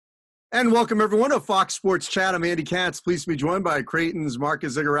And welcome, everyone, to Fox Sports Chat. I'm Andy Katz. Pleased to be joined by Creighton's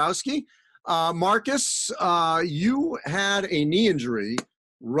Marcus Zegarowski. Marcus, you had a knee injury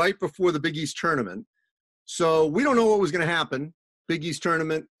right before the Big East tournament. So we don't know what was going to happen. Big East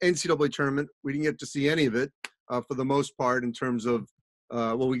tournament, NCAA tournament. We didn't get to see any of it for the most part in terms of,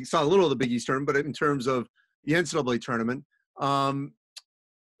 we saw a little of the Big East tournament, but in terms of the NCAA tournament.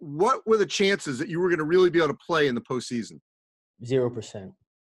 What were the chances that you were going to really be able to play in the postseason? 0%.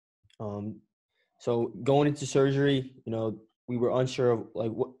 So going into surgery, we were unsure of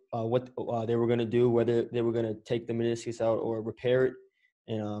what they were going to do, whether they were going to take the meniscus out or repair it.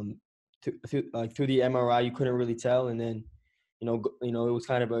 And through the MRI, you couldn't really tell. And then, it was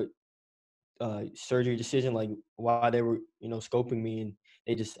kind of a surgery decision, like why they were, scoping me, and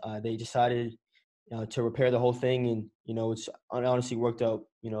they decided to repair the whole thing. And it's honestly worked out,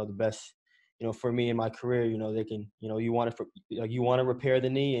 the best, for me in my career. They can, you want to repair the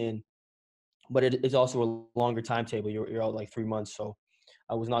knee, but it's also a longer timetable. You're out like 3 months, so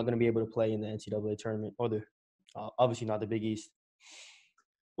I was not going to be able to play in the NCAA tournament or obviously not the Big East.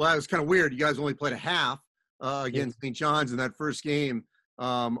 Well, it was kind of weird. You guys only played a half against St. John's in that first game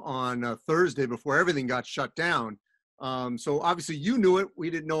on Thursday before everything got shut down. So obviously you knew it. We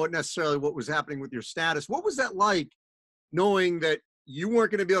didn't know it necessarily what was happening with your status. What was that like, knowing that you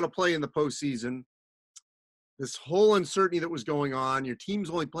weren't going to be able to play in the postseason? This whole uncertainty that was going on, your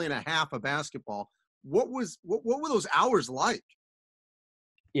team's only playing a half of basketball. What were those hours like?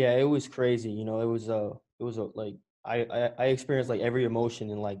 Yeah, it was crazy. I experienced like every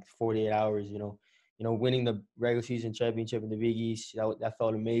emotion in like 48 hours. Winning the regular season championship in the Big East, that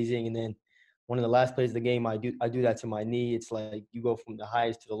felt amazing. And then one of the last plays of the game, I do that to my knee. It's like you go from the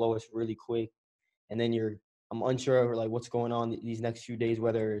highest to the lowest really quick, and then I'm unsure of like what's going on these next few days,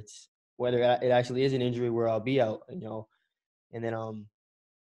 whether it actually is an injury where I'll be out, and then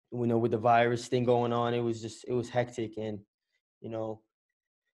with the virus thing going on, it was hectic, and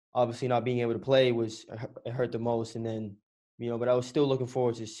obviously not being able to play it hurt the most. And then but I was still looking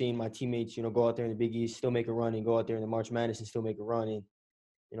forward to seeing my teammates go out there in the Big East, still make a run, and go out there in the March Madness and still make a run.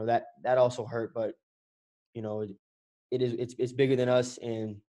 And that also hurt, but it's bigger than us.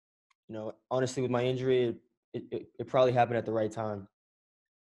 And honestly, with my injury, it probably happened at the right time.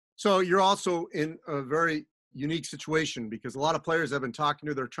 So you're also in a very unique situation because a lot of players I've been talking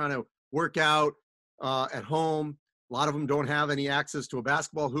to, they're trying to work out at home. A lot of them don't have any access to a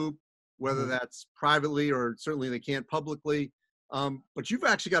basketball hoop, whether that's privately or certainly they can't publicly. But you've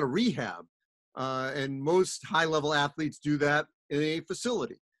actually got a rehab, and most high-level athletes do that in a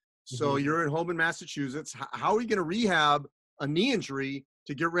facility. So you're at home in Massachusetts. How are you going to rehab a knee injury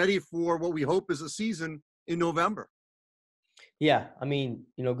to get ready for what we hope is a season in November? Yeah, I mean,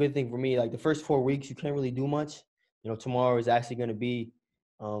 good thing for me, like the first 4 weeks, you can't really do much. Tomorrow is actually going to be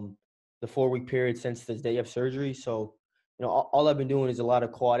the 4-week period since the day of surgery. So, all I've been doing is a lot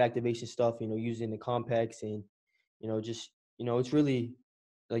of quad activation stuff, using the complex and, it's really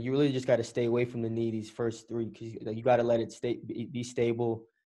like you really just got to stay away from the knee these first 3 because you got to let it be stable,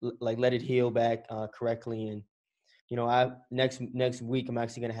 like let it heal back correctly. And, next week, I'm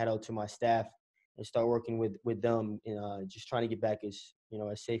actually going to head out to my staff and start working with them and just trying to get back as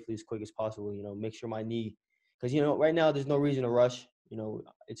safely, as quick as possible. Make sure my knee, because right now there's no reason to rush.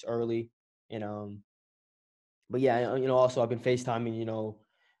 It's early, and but yeah, also I've been FaceTiming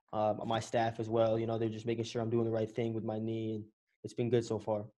my staff as well. They're just making sure I'm doing the right thing with my knee, and it's been good so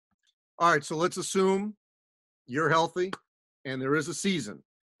far. All right, so let's assume you're healthy and there is a season.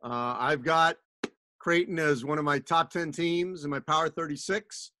 I've got Creighton as one of my top 10 teams in my Power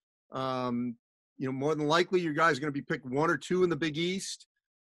 36. More than likely, you guys are going to be picked 1 or 2 in the Big East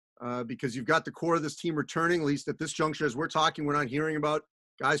because you've got the core of this team returning, at least at this juncture. As we're talking, we're not hearing about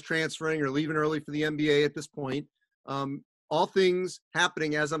guys transferring or leaving early for the NBA at this point. All things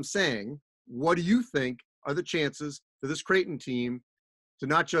happening as I'm saying, what do you think are the chances for this Creighton team to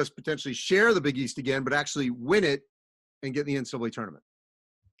not just potentially share the Big East again, but actually win it and get in the NCAA tournament?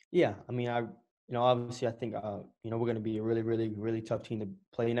 Yeah, I mean, obviously, I think, we're going to be a really, really, really tough team to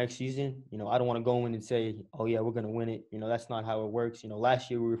play next season. I don't want to go in and say, oh, yeah, we're going to win it. That's not how it works.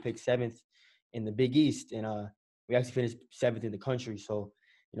 Last year we were picked 7th in the Big East, and we actually finished 7th in the country. So,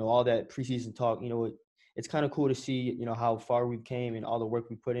 all that preseason talk, it's kind of cool to see, how far we've came and all the work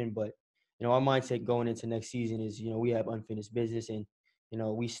we put in. But, our mindset going into next season is, we have unfinished business, and,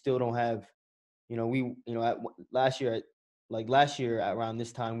 we still don't have, last year around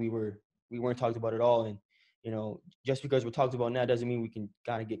this time, we weren't talked about at all. And, just because we're talked about now doesn't mean we can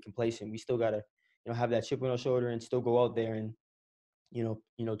kind of get complacent. We still got to, have that chip on our shoulder and still go out there and,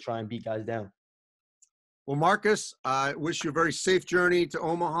 try and beat guys down. Well, Marcus, I wish you a very safe journey to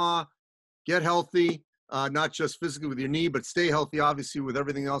Omaha. get healthy, not just physically with your knee, but stay healthy, obviously, with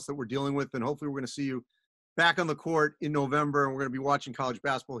everything else that we're dealing with. And hopefully we're going to see you back on the court in November, and we're going to be watching college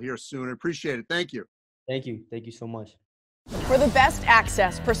basketball here soon. I appreciate it. Thank you. Thank you. Thank you so much. For the best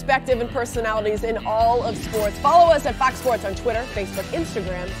access, perspective, and personalities in all of sports, follow us at Fox Sports on Twitter, Facebook,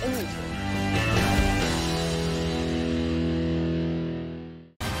 Instagram, and YouTube.